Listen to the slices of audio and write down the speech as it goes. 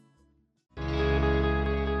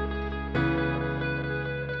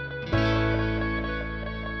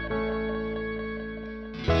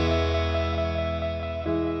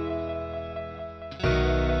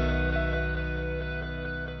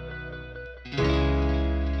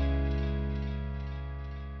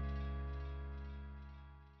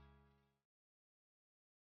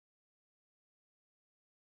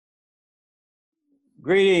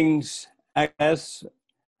Greetings. I guess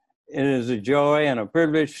it is a joy and a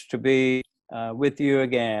privilege to be with you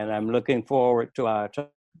again. I'm looking forward to our time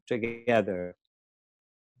together.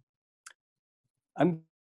 I'm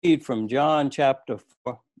read from John chapter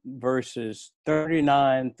 4, verses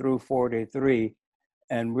 39 through 43,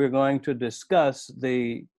 and we're going to discuss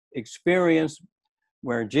the experience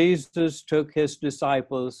where Jesus took his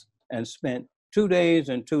disciples and spent 2 days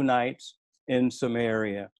and 2 nights in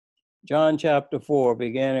Samaria. John chapter 4,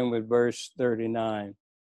 beginning with verse 39.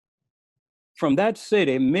 From that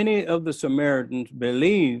city, many of the Samaritans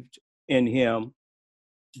believed in him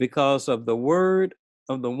because of the word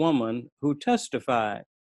of the woman who testified,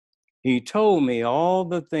 "He told me all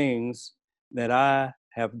the things that I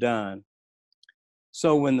have done."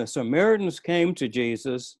 So when the Samaritans came to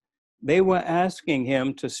Jesus, they were asking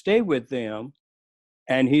him to stay with them,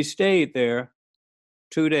 and he stayed there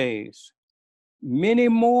 2 days. Many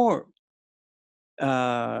more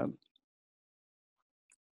uh,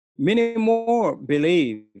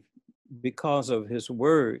 believed because of his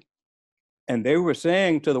word. And they were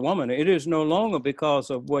saying to the woman, "It is no longer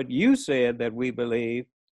because of what you said that we believe,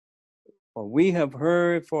 for we have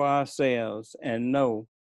heard for ourselves and know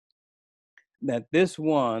that this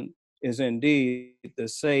one is indeed the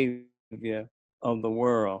Savior of the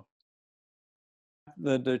world."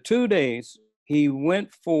 The 2 days he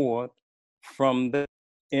went forth from there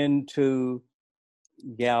into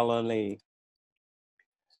Galilee.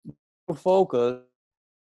 Focus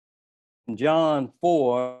John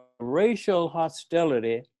 4, racial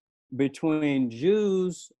hostility between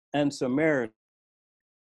Jews and Samaritans,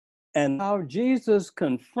 and how Jesus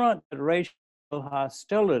confronted racial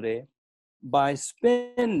hostility by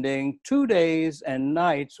spending 2 days and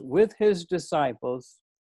nights with his disciples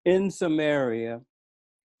in Samaria,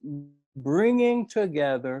 bringing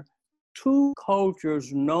together two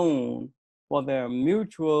cultures known for their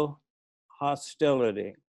mutual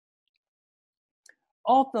hostility.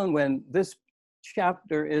 Often when this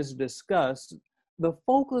chapter is discussed, the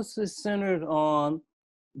focus is centered on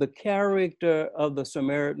the character of the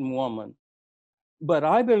Samaritan woman. But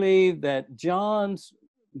I believe that John's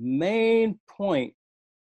main point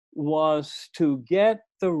was to get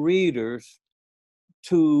the readers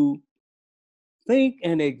to think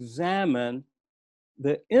and examine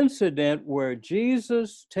the incident where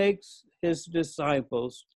Jesus takes his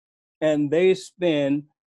disciples and they spend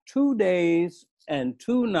 2 days and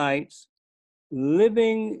 2 nights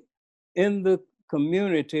living in the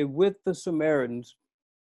community with the Samaritans,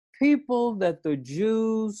 people that the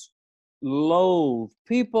Jews loathed,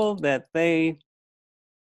 people that they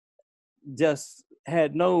just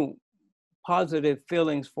had no positive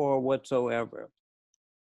feelings for whatsoever.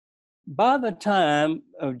 By the time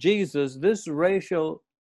of Jesus, this racial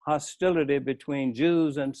hostility between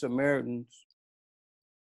Jews and Samaritans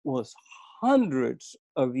was hundreds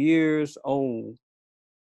of years old.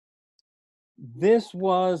 This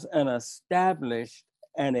was an established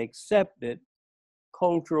and accepted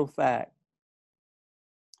cultural fact.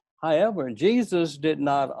 However, Jesus did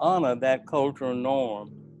not honor that cultural norm.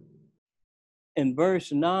 In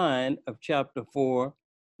verse 9 of chapter 4,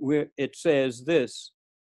 where it says this: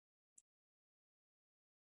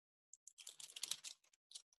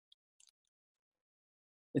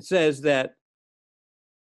 it says that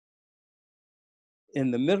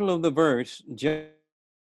in the middle of the verse,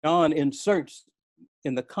 John inserts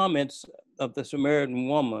in the comments of the Samaritan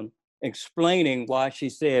woman, explaining why she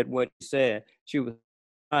said what she said. She was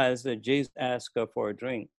surprised that Jesus asked her for a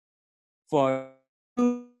drink. "For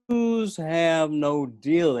Jews have no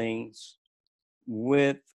dealings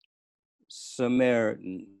with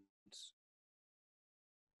Samaritans."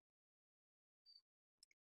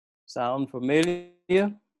 Sound familiar?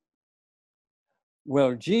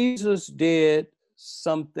 Well, Jesus did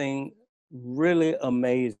something really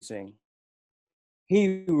amazing.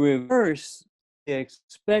 He reversed the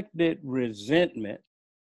expected resentment,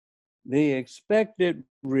 the expected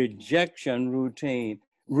rejection routine,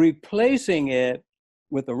 replacing it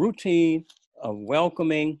with a routine of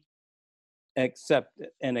welcoming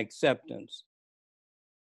acceptance.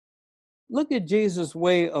 Look at Jesus'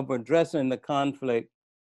 way of addressing the conflict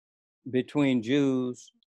between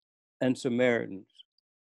Jews and Samaritans.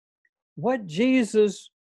 What Jesus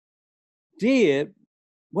did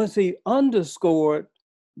was he underscored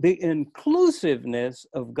the inclusiveness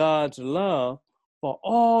of God's love for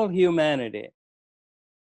all humanity.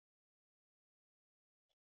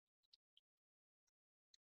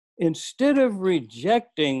 Instead of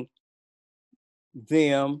rejecting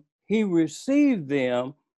them, he received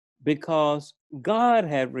them because God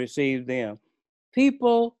had received them.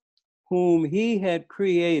 People whom he had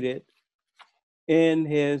created in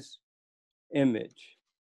his image.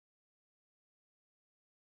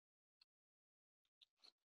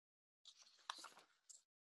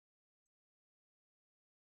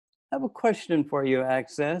 I have a question for you,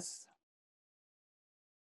 Access.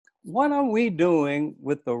 What are we doing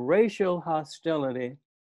with the racial hostility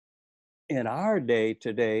in our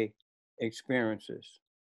day-to-day experiences?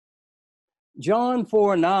 John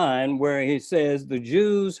 4:9, where he says the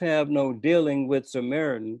Jews have no dealing with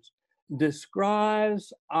Samaritans,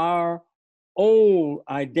 describes our old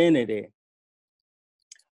identity.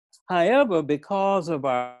 However, because of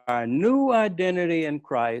our new identity in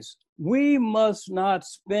Christ, we must not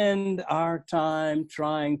spend our time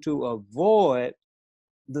trying to avoid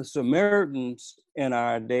the Samaritans in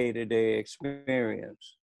our day-to-day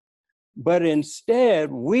experience. But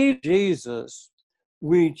instead, we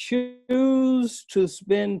choose to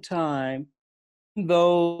spend time in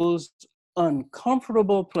those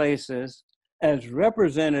uncomfortable places as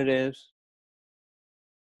representatives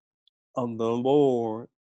of the Lord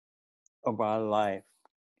of our life.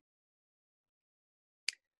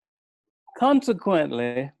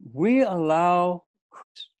 Consequently, we allow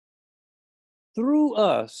through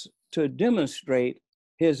us to demonstrate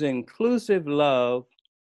his inclusive love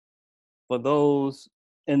for those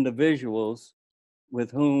individuals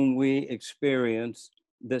with whom we experience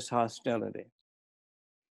this hostility.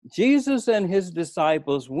 Jesus and his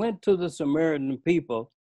disciples went to the Samaritan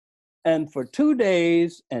people, and for 2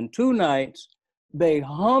 days and 2 nights, they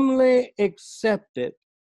humbly accepted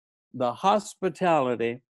the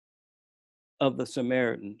hospitality of the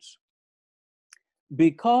Samaritans.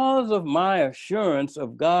 Because of my assurance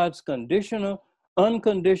of God's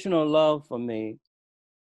unconditional love for me,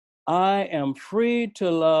 I am free to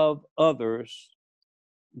love others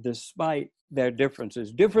despite their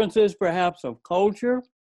differences. Differences perhaps of culture,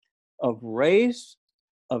 of race,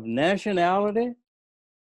 of nationality,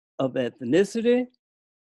 of ethnicity,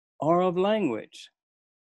 or of language.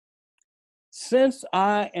 Since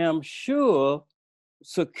I am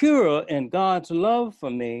secure in God's love for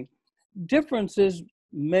me, differences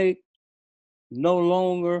are no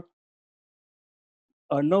longer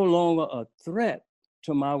a threat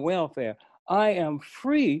to my welfare. I am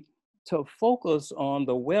free to focus on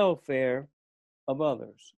the welfare of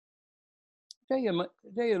others. Tell you a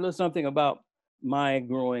little something about my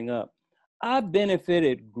growing up. I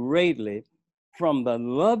benefited greatly from the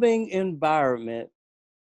loving environment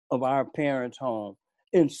of our parents' home.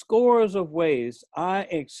 In scores of ways, I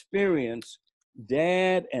experienced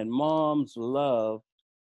dad and mom's love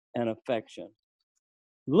and affection.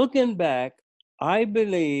 Looking back, I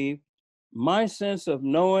believe my sense of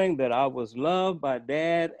knowing that I was loved by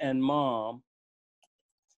dad and mom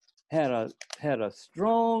had a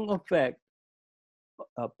strong effect,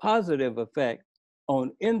 a positive effect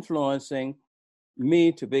on influencing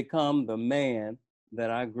me to become the man that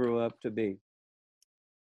I grew up to be.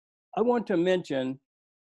 I want to mention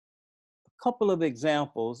a couple of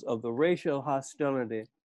examples of the racial hostility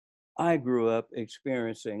I grew up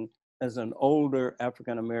experiencing as an older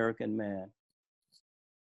African American man.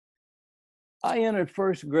 I entered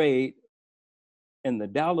first grade in the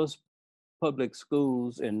Dallas public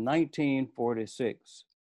schools in 1946.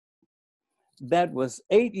 That was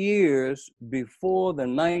 8 years before the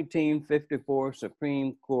 1954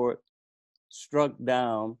 Supreme Court struck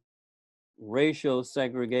down racial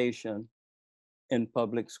segregation in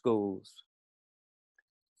public schools.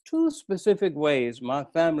 2 specific ways my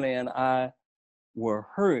family and I were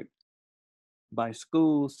hurt by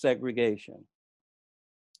school segregation.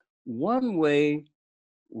 One way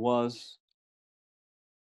was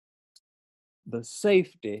the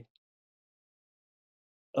safety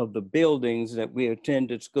of the buildings that we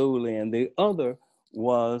attended school in. The other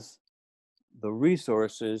was the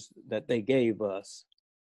resources that they gave us.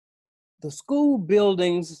 The school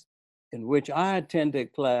buildings in which I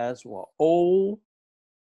attended class were old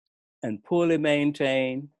and poorly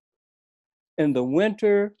maintained. In the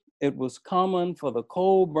winter, it was common for the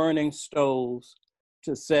coal burning stoves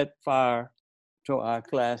to set fire to our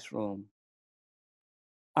classroom.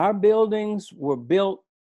 Our buildings were built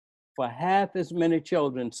for half as many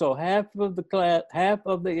children. So half of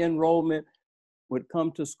the enrollment would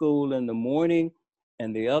come to school in the morning,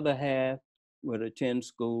 and the other half would attend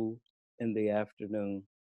school in the afternoon.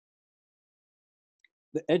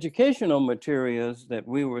 The educational materials that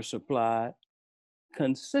we were supplied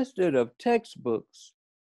consisted of textbooks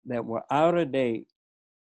that were out of date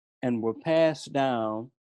and were passed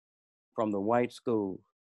down from the white schools.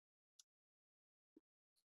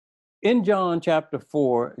 In John chapter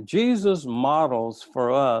 4, Jesus models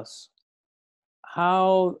for us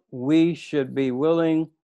how we should be willing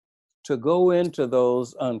to go into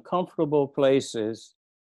those uncomfortable places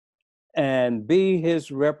and be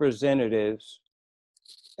his representatives.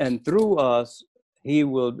 And through us, he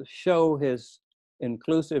will show his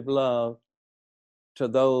inclusive love to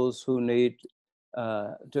those who need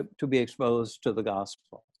to be exposed to the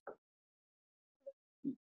gospel.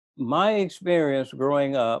 My experience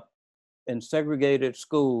growing up in segregated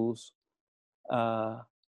schools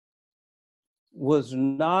was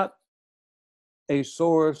not a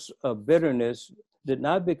source of bitterness, did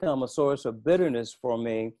not become a source of bitterness for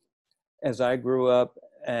me as I grew up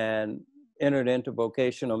and entered into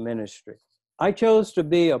vocational ministry. I chose to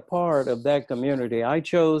be a part of that community. I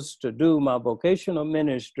chose to do my vocational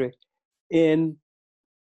ministry in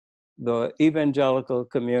the evangelical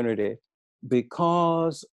community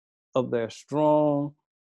because of their strong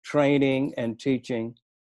training and teaching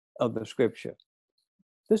of the scripture.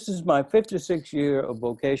 This is my 56th year of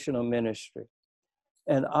vocational ministry,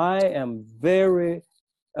 and I am very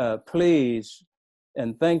pleased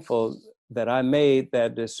and thankful that I made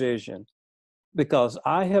that decision, because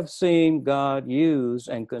I have seen God use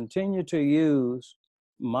and continue to use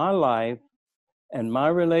my life and my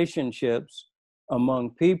relationships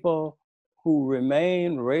among people who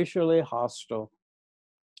remain racially hostile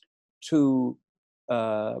to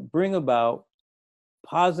bring about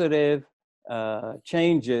positive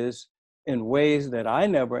changes in ways that I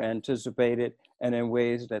never anticipated and in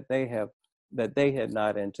ways that they had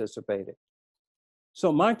not anticipated.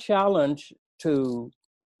 So my challenge to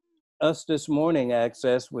us this morning,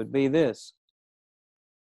 Access, would be this.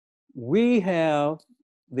 We have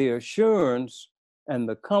the assurance and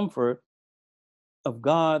the comfort of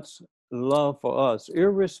God's love for us,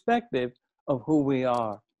 irrespective of who we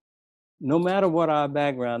are. No matter what our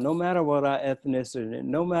background, no matter what our ethnicity,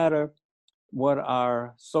 no matter what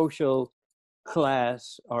our social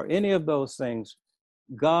class or any of those things,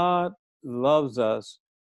 God loves us,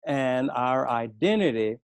 and our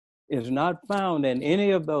identity is not found in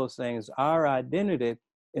any of those things. Our identity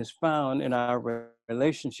is found in our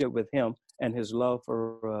relationship with him and his love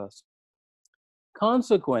for us.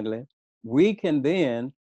 Consequently, we can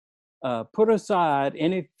then put aside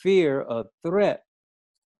any fear of threat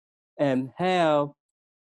and have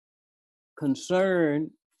concern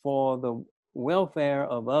for the welfare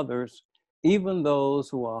of others, even those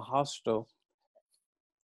who are hostile.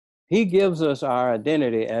 He gives us our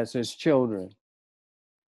identity as his children.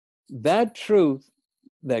 That truth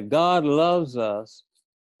that God loves us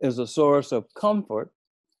is a source of comfort,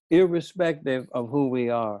 irrespective of who we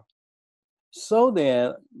are. So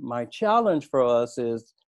then, my challenge for us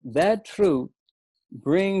is that truth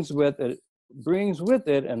brings with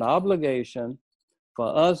it an obligation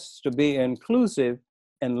for us to be inclusive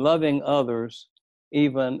and loving others,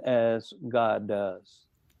 even as God does.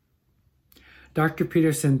 Dr.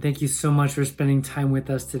 Peterson, thank you so much for spending time with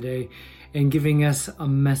us today and giving us a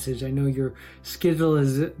message. I know your schedule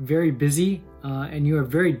is very busy and you are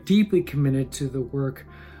very deeply committed to the work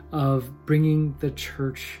of bringing the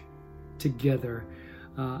church together.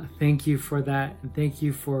 Thank you for that, and thank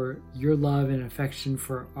you for your love and affection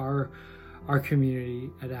for our community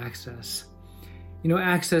at Access. You know,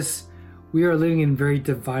 Access, we are living in very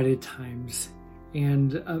divided times,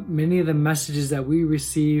 and many of the messages that we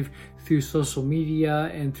receive through social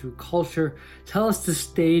media and through culture tell us to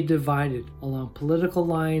stay divided along political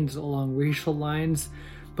lines, along racial lines,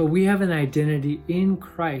 but we have an identity in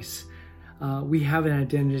Christ. We have an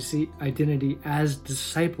identity as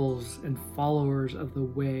disciples and followers of the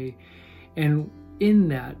way, and in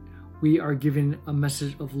that we are given a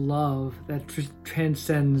message of love that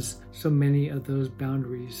transcends so many of those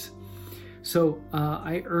boundaries. So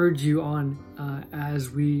I urge you on as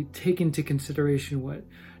we take into consideration what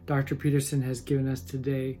Dr. Peterson has given us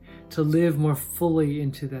today to live more fully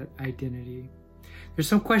into that identity. There's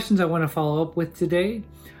some questions I want to follow up with today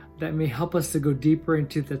that may help us to go deeper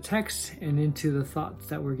into the text and into the thoughts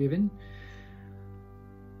that were given.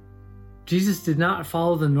 Jesus did not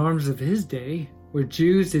follow the norms of his day, where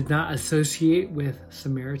Jews did not associate with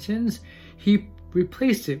Samaritans. He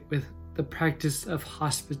replaced it with the practice of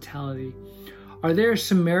hospitality. Are there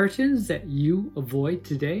Samaritans that you avoid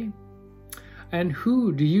today? And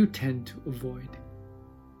who do you tend to avoid?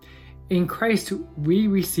 In Christ, we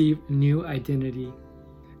receive a new identity,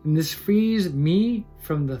 and this frees me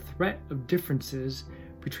from the threat of differences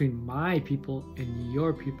between my people and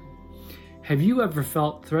your people. Have you ever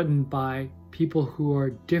felt threatened by people who are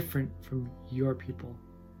different from your people?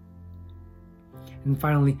 And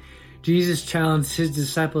finally, Jesus challenged his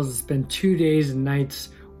disciples to spend 2 days and nights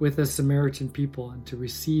with the Samaritan people and to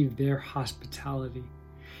receive their hospitality.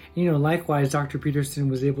 You know, likewise, Dr. Peterson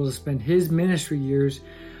was able to spend his ministry years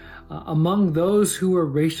among those who were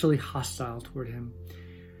racially hostile toward him.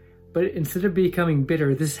 But instead of becoming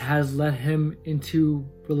bitter, this has led him into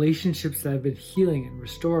relationships that have been healing and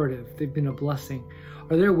restorative. They've been a blessing.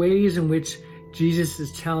 Are there ways in which Jesus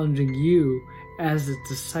is challenging you as a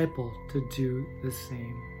disciple to do the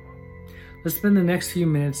same? Let's spend the next few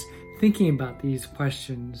minutes thinking about these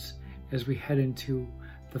questions as we head into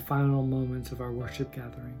the final moments of our worship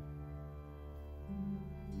gathering.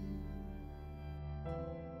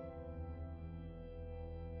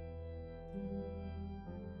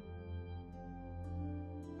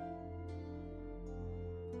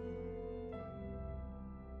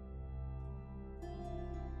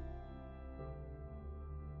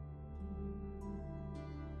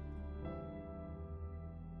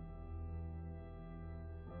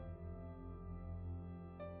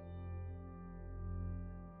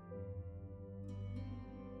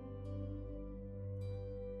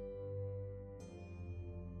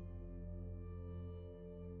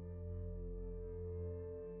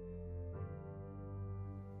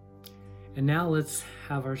 And now let's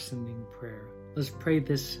have our sending prayer. Let's pray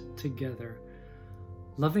this together.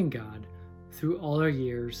 Loving God, through all our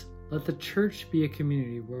years, let the church be a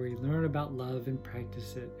community where we learn about love and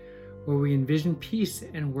practice it, where we envision peace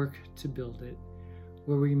and work to build it,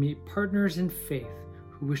 where we meet partners in faith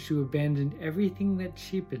who wish to abandon everything that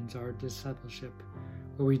cheapens our discipleship,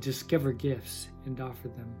 where we discover gifts and offer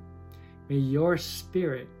them. May your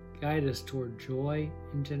Spirit guide us toward joy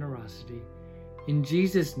and generosity. In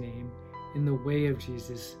Jesus' name, in the way of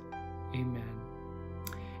Jesus, amen.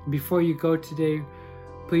 And before you go today,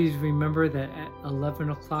 please remember that at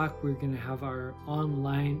 11 o'clock, we're going to have our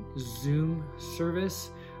online Zoom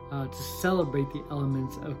service to celebrate the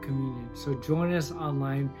elements of communion. So join us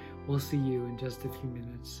online. We'll see you in just a few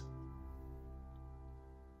minutes.